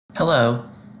Hello,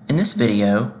 in this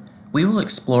video, we will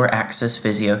explore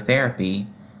AccessPhysiotherapy,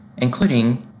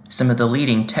 including some of the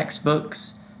leading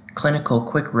textbooks, clinical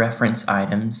quick reference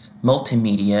items,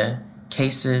 multimedia,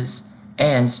 cases,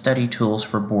 and study tools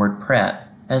for board prep,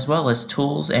 as well as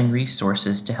tools and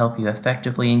resources to help you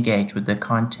effectively engage with the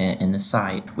content in the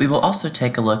site. We will also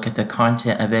take a look at the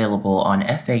content available on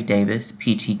F.A. Davis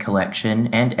PT Collection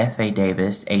and F.A.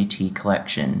 Davis AT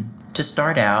Collection. To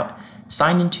start out,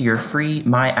 sign into your free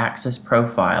MyAccess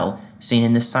profile seen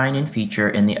in the sign-in feature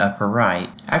in the upper right.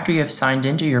 After you have signed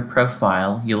into your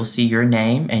profile, you will see your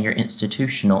name and your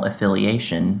institutional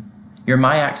affiliation. Your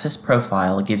MyAccess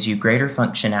profile gives you greater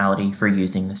functionality for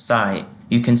using the site.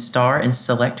 You can star and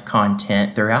select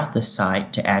content throughout the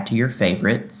site to add to your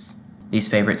favorites. These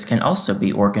favorites can also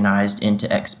be organized into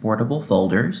exportable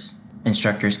folders.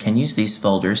 Instructors can use these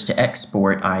folders to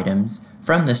export items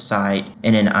from the site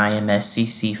in an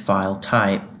IMSCC file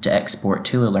type to export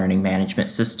to a learning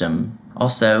management system.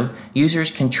 Also,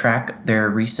 users can track their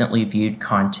recently viewed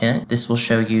content. This will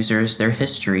show users their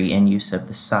history and use of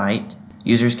the site.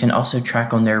 Users can also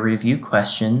track on their review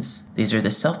questions. These are the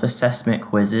self-assessment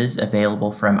quizzes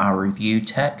available from our review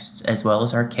texts as well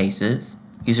as our cases.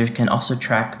 Users can also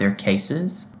track their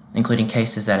cases, including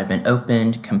cases that have been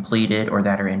opened, completed, or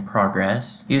that are in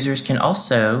progress. Users can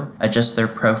also adjust their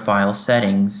profile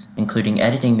settings, including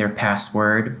editing their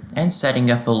password and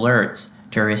setting up alerts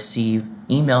to receive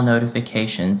email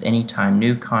notifications anytime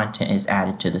new content is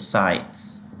added to the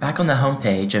sites. Back on the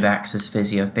homepage of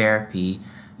AccessPhysiotherapy,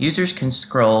 users can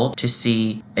scroll to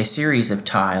see a series of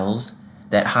tiles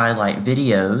that highlight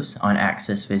videos on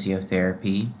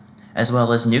AccessPhysiotherapy, as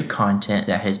well as new content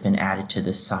that has been added to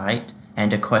the site,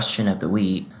 and a question of the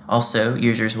week. Also,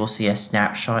 users will see a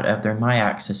snapshot of their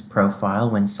MyAccess profile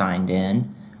when signed in,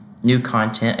 new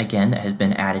content again that has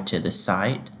been added to the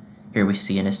site. Here we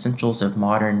see an Essentials of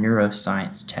Modern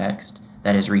Neuroscience text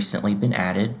that has recently been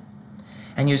added.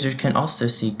 And users can also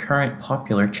see current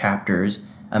popular chapters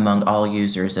among all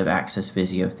users of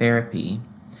AccessPhysiotherapy.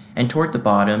 And toward the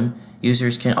bottom,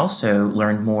 users can also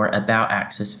learn more about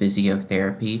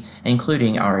AccessPhysiotherapy,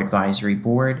 including our advisory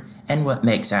board and what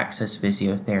makes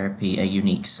AccessPhysiotherapy a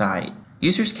unique site.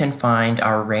 Users can find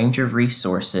our range of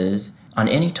resources on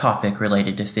any topic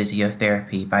related to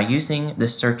physiotherapy by using the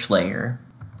search layer.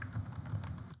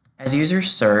 As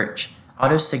users search,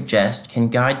 AutoSuggest can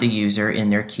guide the user in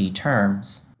their key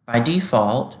terms. By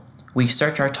default, we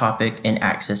search our topic in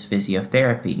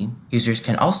AccessPhysiotherapy. Users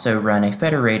can also run a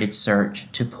federated search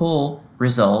to pull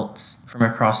results from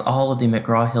across all of the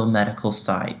McGraw-Hill medical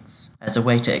sites as a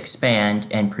way to expand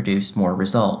and produce more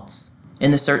results.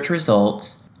 In the search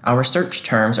results, our search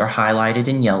terms are highlighted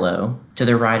in yellow. To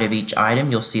the right of each item,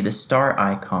 you'll see the star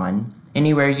icon.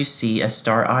 Anywhere you see a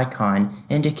star icon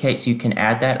indicates you can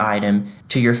add that item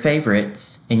to your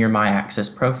favorites in your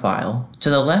MyAccess profile.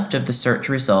 To the left of the search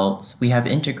results, we have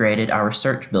integrated our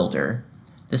search builder.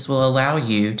 This will allow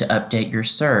you to update your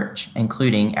search,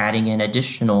 including adding in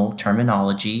additional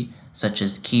terminology such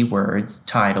as keywords,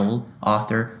 title,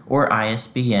 author, or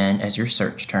ISBN as your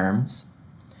search terms.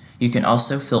 You can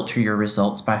also filter your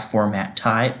results by format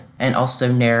type and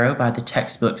also narrow by the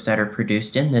textbooks that are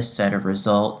produced in this set of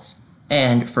results,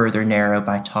 and further narrow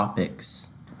by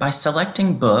topics. By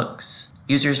selecting books,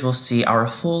 users will see our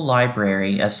full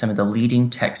library of some of the leading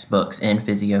textbooks in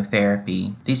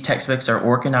physiotherapy. These textbooks are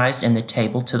organized in the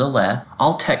table to the left.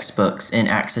 All textbooks in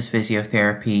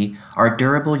AccessPhysiotherapy are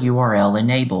durable URL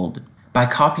enabled. By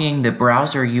copying the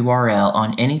browser URL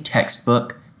on any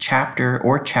textbook, chapter,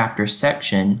 or chapter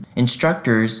section,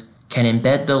 instructors can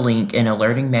embed the link in a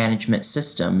learning management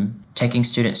system, taking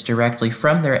students directly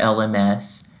from their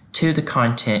LMS to the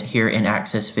content here in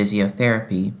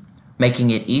AccessPhysiotherapy,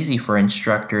 making it easy for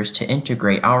instructors to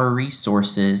integrate our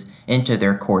resources into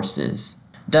their courses.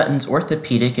 Dutton's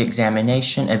Orthopedic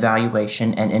Examination,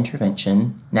 Evaluation, and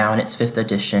Intervention, now in its 5th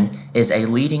edition, is a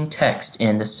leading text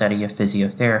in the study of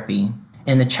physiotherapy.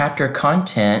 In the chapter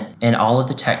content in all of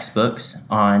the textbooks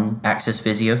on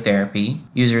AccessPhysiotherapy,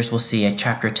 users will see a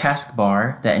chapter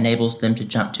taskbar that enables them to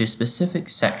jump to specific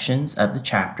sections of the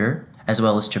chapter, as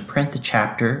well as to print the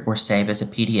chapter or save as a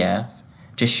PDF,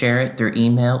 to share it through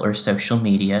email or social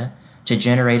media, to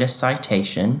generate a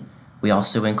citation. We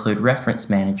also include reference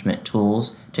management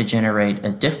tools to generate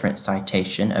a different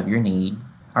citation of your need.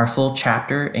 Our full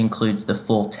chapter includes the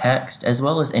full text as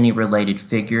well as any related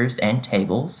figures and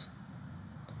tables.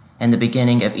 And the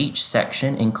beginning of each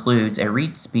section includes a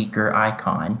read speaker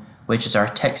icon, which is our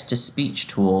text-to-speech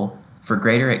tool for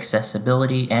greater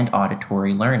accessibility and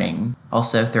auditory learning.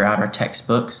 Also, throughout our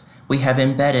textbooks, we have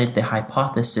embedded the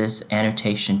hypothesis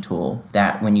annotation tool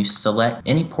that when you select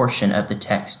any portion of the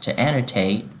text to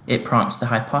annotate, it prompts the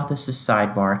hypothesis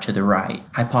sidebar to the right.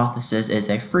 Hypothesis is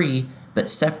a free but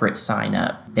separate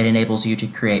sign-up. It enables you to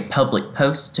create public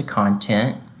posts to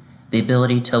content, the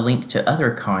ability to link to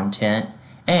other content,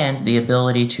 and the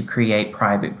ability to create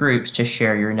private groups to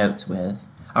share your notes with.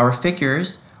 Our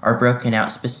figures are broken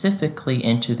out specifically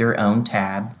into their own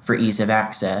tab for ease of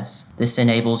access. This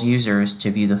enables users to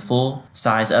view the full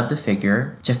size of the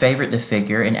figure, to favorite the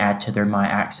figure and add to their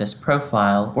MyAccess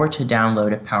profile, or to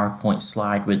download a PowerPoint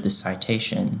slide with the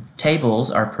citation.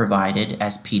 Tables are provided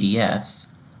as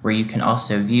PDFs, where you can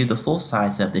also view the full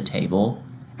size of the table,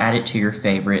 add it to your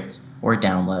favorites, or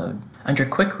download. Under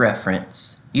Quick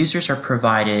Reference, users are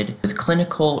provided with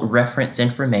clinical reference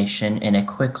information in a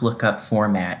quick lookup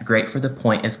format, great for the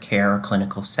point of care or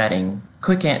clinical setting.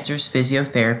 Quick Answers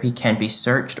Physiotherapy can be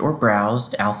searched or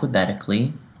browsed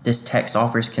alphabetically. This text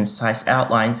offers concise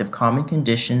outlines of common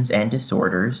conditions and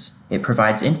disorders. It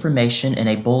provides information in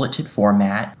a bulleted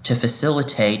format to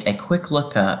facilitate a quick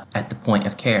lookup at the point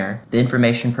of care. The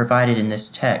information provided in this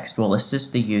text will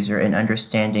assist the user in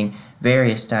understanding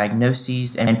various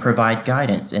diagnoses and provide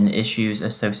guidance in the issues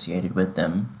associated with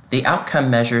them. The Outcome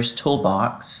Measures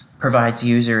Toolbox provides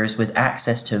users with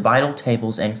access to vital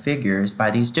tables and figures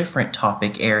by these different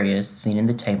topic areas seen in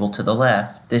the table to the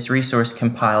left. This resource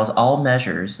compiles all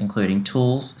measures, including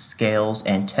tools, scales,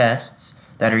 and tests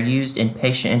that are used in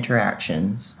patient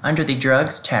interactions. Under the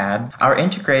Drugs tab, our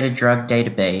Integrated Drug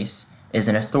Database is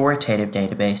an authoritative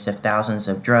database of thousands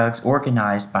of drugs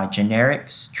organized by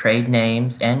generics, trade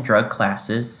names, and drug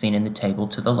classes seen in the table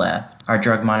to the left. Our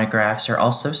drug monographs are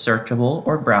also searchable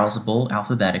or browsable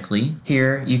alphabetically.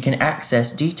 Here, you can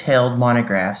access detailed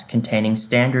monographs containing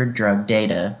standard drug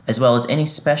data, as well as any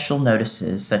special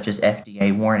notices such as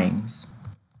FDA warnings.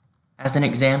 As an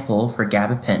example, for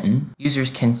gabapentin,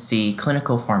 users can see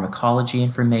clinical pharmacology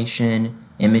information,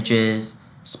 images,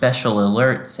 special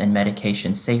alerts and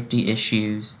medication safety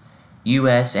issues,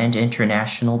 U.S. and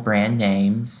international brand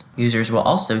names. Users will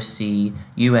also see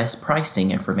U.S.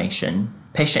 pricing information.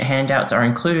 Patient handouts are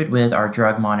included with our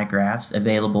drug monographs,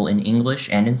 available in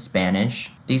English and in Spanish.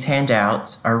 These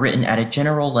handouts are written at a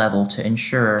general level to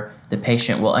ensure the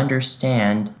patient will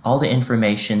understand all the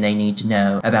information they need to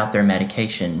know about their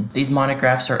medication. These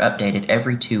monographs are updated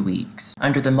every 2 weeks.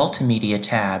 Under the Multimedia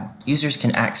tab, users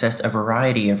can access a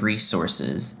variety of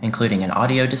resources, including an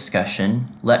audio discussion,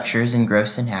 lectures in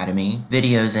gross anatomy,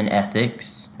 videos in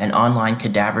ethics, an online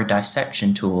cadaver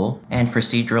dissection tool, and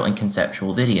procedural and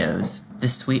conceptual videos.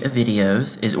 This suite of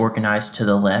videos is organized to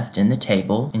the left in the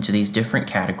table into these different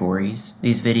categories.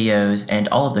 These videos and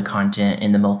all of the content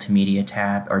in the Multimedia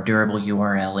tab are durable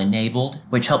URL enabled,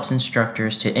 which helps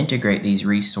instructors to integrate these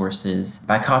resources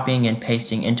by copying and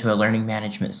pasting into a learning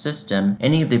management system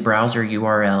any of the browser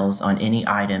URLs on any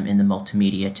item in the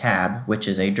Multimedia tab, which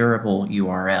is a durable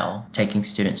URL, taking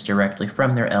students directly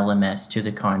from their LMS to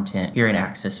the content here in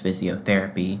Access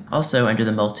Physiotherapy. Also under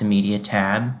the Multimedia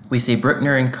tab, we see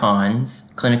Bruckner and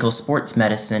Kahn's Clinical Sports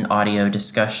Medicine audio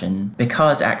discussion.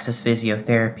 Because Access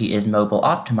Physiotherapy is mobile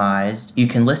optimized, you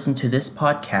can listen to this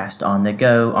podcast on the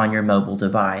go on your mobile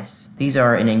device. These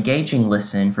are an engaging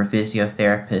listen for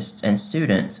physiotherapists and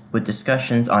students with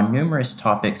discussions on numerous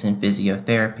topics in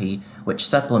physiotherapy which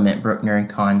supplement Bruckner and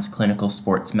Kahn's Clinical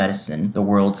Sports Medicine, the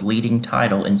world's leading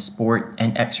title in sport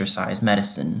and exercise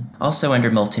medicine. Also under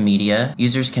Multimedia,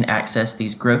 users can access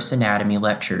these gross anatomy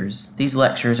lectures. These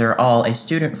lectures are all a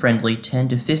student-friendly 10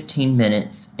 to 15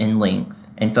 minutes in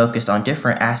length and focus on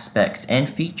different aspects and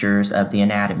features of the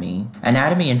anatomy.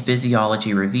 Anatomy and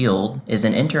Physiology Revealed is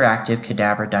an interactive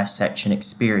cadaver dissection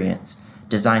experience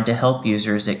designed to help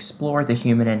users explore the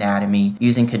human anatomy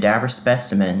using cadaver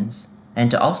specimens and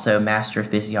to also master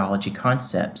physiology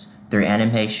concepts through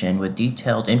animation with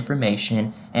detailed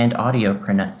information and audio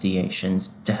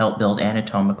pronunciations to help build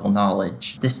anatomical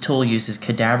knowledge. This tool uses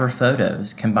cadaver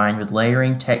photos combined with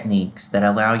layering techniques that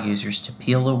allow users to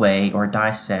peel away or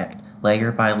dissect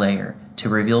layer by layer to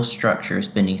reveal structures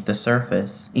beneath the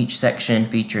surface. Each section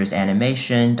features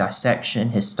animation, dissection,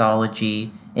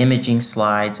 histology, imaging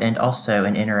slides, and also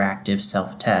an interactive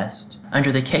self-test.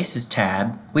 Under the Cases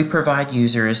tab, we provide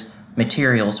users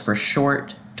materials for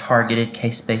short, targeted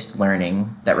case-based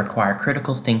learning that require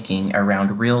critical thinking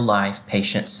around real-life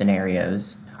patient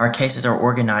scenarios. Our cases are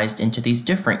organized into these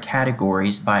different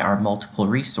categories by our multiple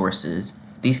resources.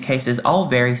 These cases all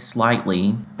vary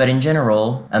slightly, but in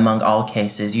general, among all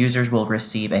cases, users will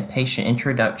receive a patient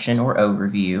introduction or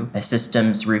overview, a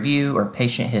systems review or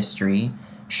patient history,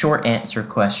 short answer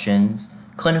questions,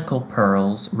 clinical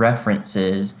pearls,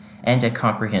 references, and a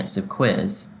comprehensive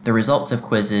quiz. The results of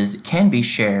quizzes can be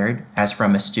shared as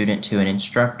from a student to an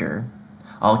instructor.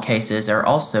 All cases are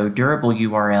also durable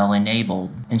URL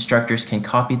enabled. Instructors can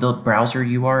copy the browser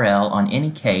URL on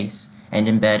any case and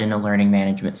embed in a learning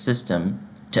management system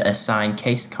to assign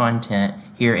case content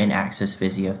here in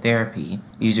AccessPhysiotherapy.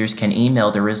 Users can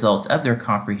email the results of their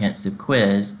comprehensive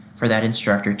quiz for that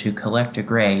instructor to collect a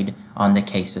grade on the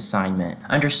case assignment.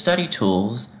 Under Study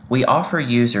Tools, we offer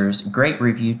users great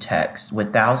review text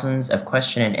with thousands of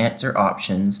question and answer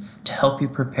options to help you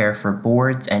prepare for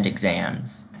boards and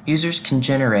exams. Users can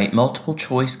generate multiple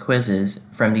choice quizzes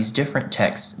from these different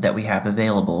texts that we have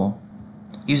available.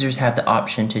 Users have the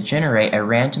option to generate a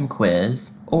random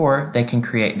quiz, or they can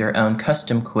create their own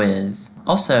custom quiz.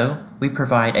 Also, we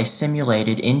provide a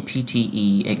simulated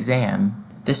Npte exam.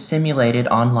 This simulated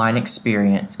online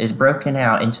experience is broken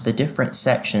out into the different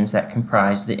sections that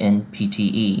comprise the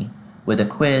Npte, with a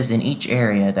quiz in each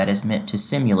area that is meant to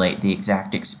simulate the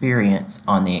exact experience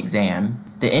on the exam.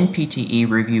 The Npte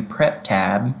Review Prep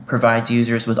tab provides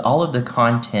users with all of the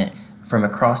content from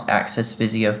across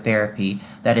AccessPhysiotherapy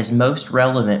that is most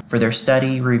relevant for their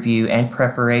study, review, and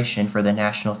preparation for the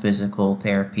National Physical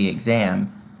Therapy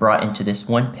exam, brought into this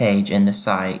one page in the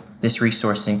site. This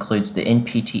resource includes the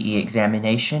Npte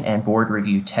examination and board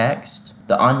review text,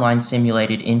 the online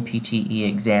simulated Npte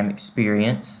exam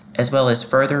experience, as well as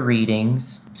further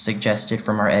readings suggested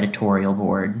from our editorial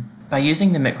board. By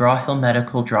using the McGraw-Hill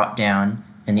Medical drop-down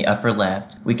in the upper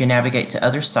left, we can navigate to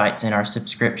other sites in our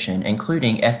subscription,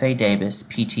 including F.A. Davis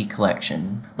PT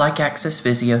Collection. Like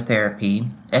AccessPhysiotherapy,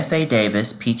 F.A.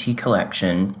 Davis PT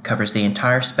Collection covers the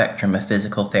entire spectrum of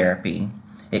physical therapy.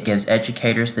 It gives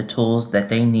educators the tools that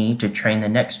they need to train the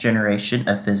next generation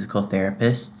of physical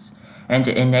therapists, and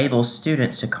it enables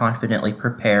students to confidently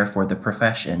prepare for the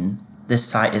profession. This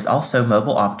site is also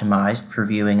mobile optimized for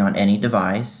viewing on any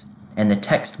device, and the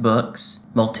textbooks,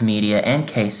 multimedia, and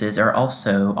cases are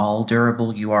also all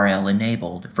durable URL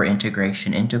enabled for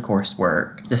integration into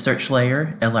coursework. The search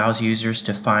layer allows users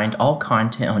to find all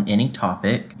content on any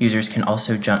topic. Users can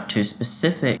also jump to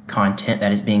specific content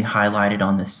that is being highlighted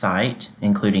on the site,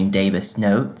 including Davis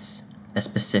notes, a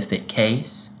specific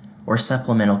case, or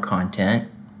supplemental content.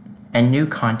 And new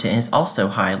content is also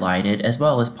highlighted, as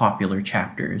well as popular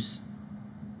chapters.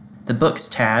 The Books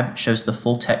tab shows the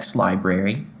full text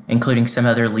library, including some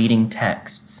other leading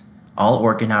texts, all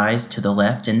organized to the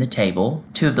left in the table.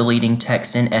 Two of the leading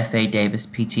texts in F.A. Davis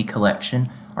PT Collection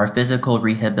are Physical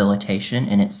Rehabilitation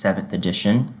in its 7th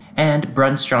edition, and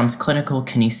Brunstrom's Clinical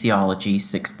Kinesiology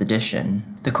 6th edition.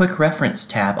 The Quick Reference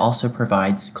tab also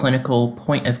provides clinical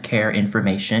point-of-care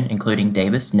information, including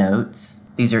Davis notes.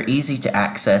 These are easy to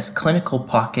access clinical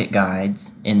pocket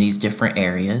guides in these different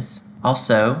areas.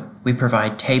 Also, we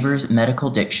provide Tabor's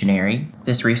Medical Dictionary.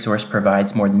 This resource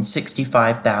provides more than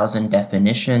 65,000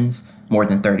 definitions, more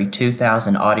than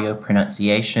 32,000 audio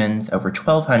pronunciations, over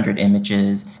 1,200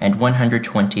 images, and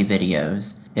 120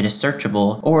 videos. It is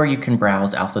searchable, or you can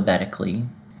browse alphabetically.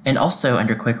 And also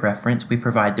under Quick Reference, we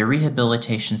provide the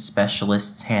Rehabilitation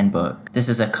Specialist's Handbook. This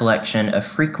is a collection of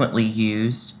frequently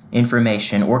used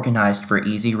information organized for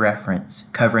easy reference,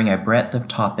 covering a breadth of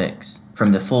topics,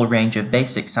 from the full range of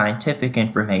basic scientific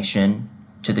information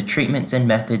to the treatments and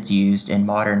methods used in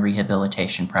modern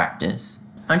rehabilitation practice.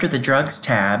 Under the Drugs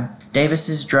tab,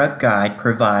 Davis's Drug Guide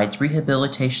provides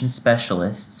rehabilitation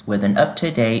specialists with an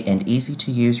up-to-date and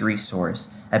easy-to-use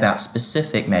resource about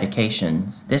specific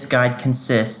medications. This guide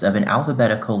consists of an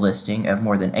alphabetical listing of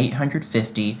more than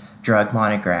 850 drug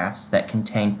monographs that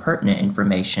contain pertinent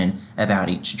information about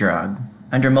each drug.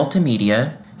 Under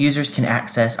Multimedia, users can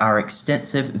access our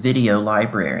extensive video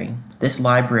library. This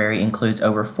library includes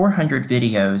over 400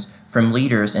 videos from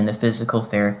leaders in the physical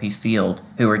therapy field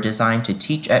who are designed to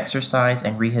teach exercise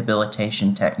and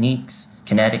rehabilitation techniques,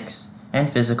 kinetics, and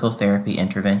physical therapy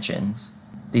interventions.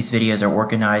 These videos are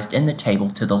organized in the table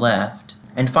to the left.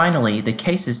 And finally, the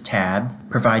Cases tab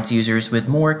provides users with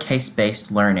more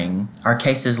case-based learning. Our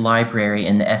Cases library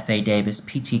in the F.A. Davis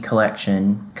PT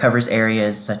Collection covers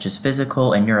areas such as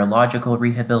physical and neurological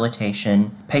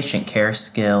rehabilitation, patient care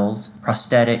skills,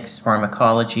 prosthetics,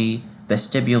 pharmacology,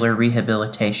 vestibular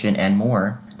rehabilitation, and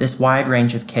more. This wide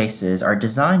range of cases are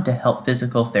designed to help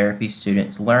physical therapy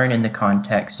students learn in the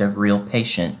context of real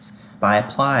patients by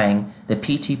applying the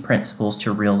PT principles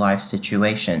to real-life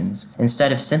situations.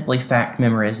 Instead of simply fact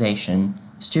memorization,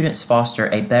 students foster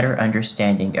a better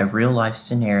understanding of real-life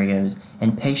scenarios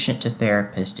and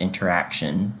patient-to-therapist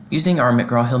interaction. Using our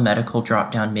McGraw-Hill Medical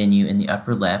drop-down menu in the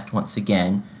upper left, once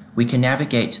again, we can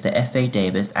navigate to the F.A.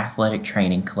 Davis Athletic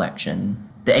Training Collection.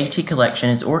 The AT collection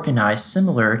is organized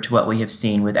similar to what we have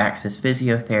seen with Access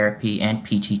Physiotherapy and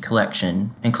PT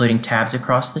collection, including tabs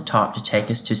across the top to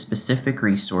take us to specific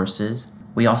resources.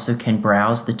 We also can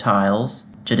browse the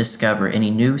tiles to discover any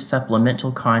new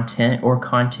supplemental content or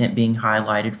content being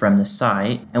highlighted from the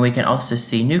site, and we can also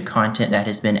see new content that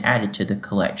has been added to the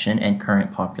collection and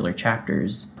current popular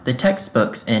chapters. The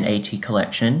textbooks in AT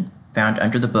collection, found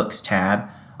under the Books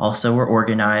tab, also were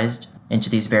organized into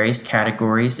these various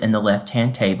categories in the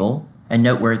left-hand table. A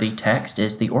noteworthy text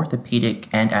is the Orthopedic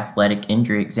and Athletic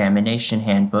Injury Examination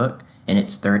Handbook in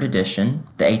its 3rd edition.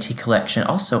 The AT collection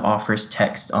also offers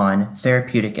text on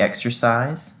therapeutic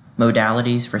exercise,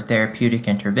 modalities for therapeutic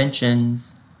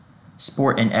interventions,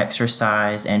 sport and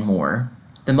exercise, and more.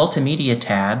 The Multimedia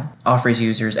tab offers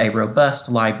users a robust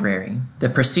library. The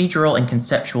procedural and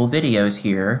conceptual videos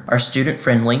here are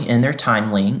student-friendly in their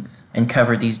time length and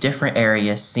cover these different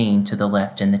areas seen to the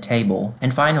left in the table.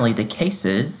 And finally, the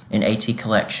cases in AT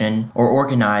collection are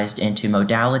organized into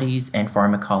modalities and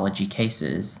pharmacology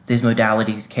cases. These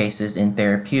modalities cases in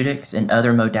therapeutics and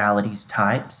other modalities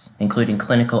types, including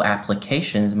clinical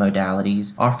applications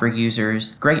modalities, offer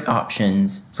users great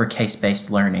options for case-based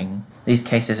learning. These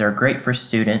cases are great for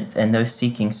students and those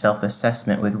seeking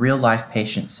self-assessment with real-life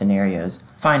patient scenarios.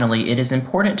 Finally, it is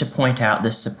important to point out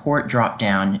the support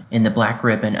drop-down in the black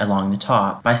ribbon along the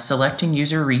top. By selecting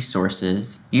User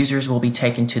Resources, users will be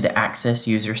taken to the Access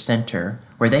User Center,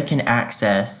 where they can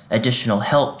access additional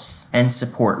helps and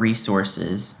support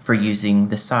resources for using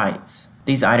the sites.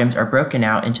 These items are broken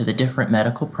out into the different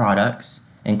medical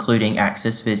products, including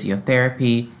Access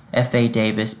Physiotherapy, F.A.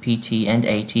 Davis, PT, and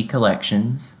AT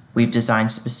collections. We've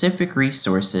designed specific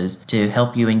resources to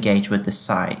help you engage with the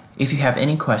site. If you have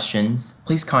any questions,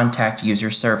 please contact User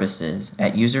Services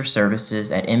at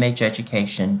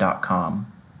userservices@mheducation.com.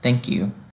 Thank you.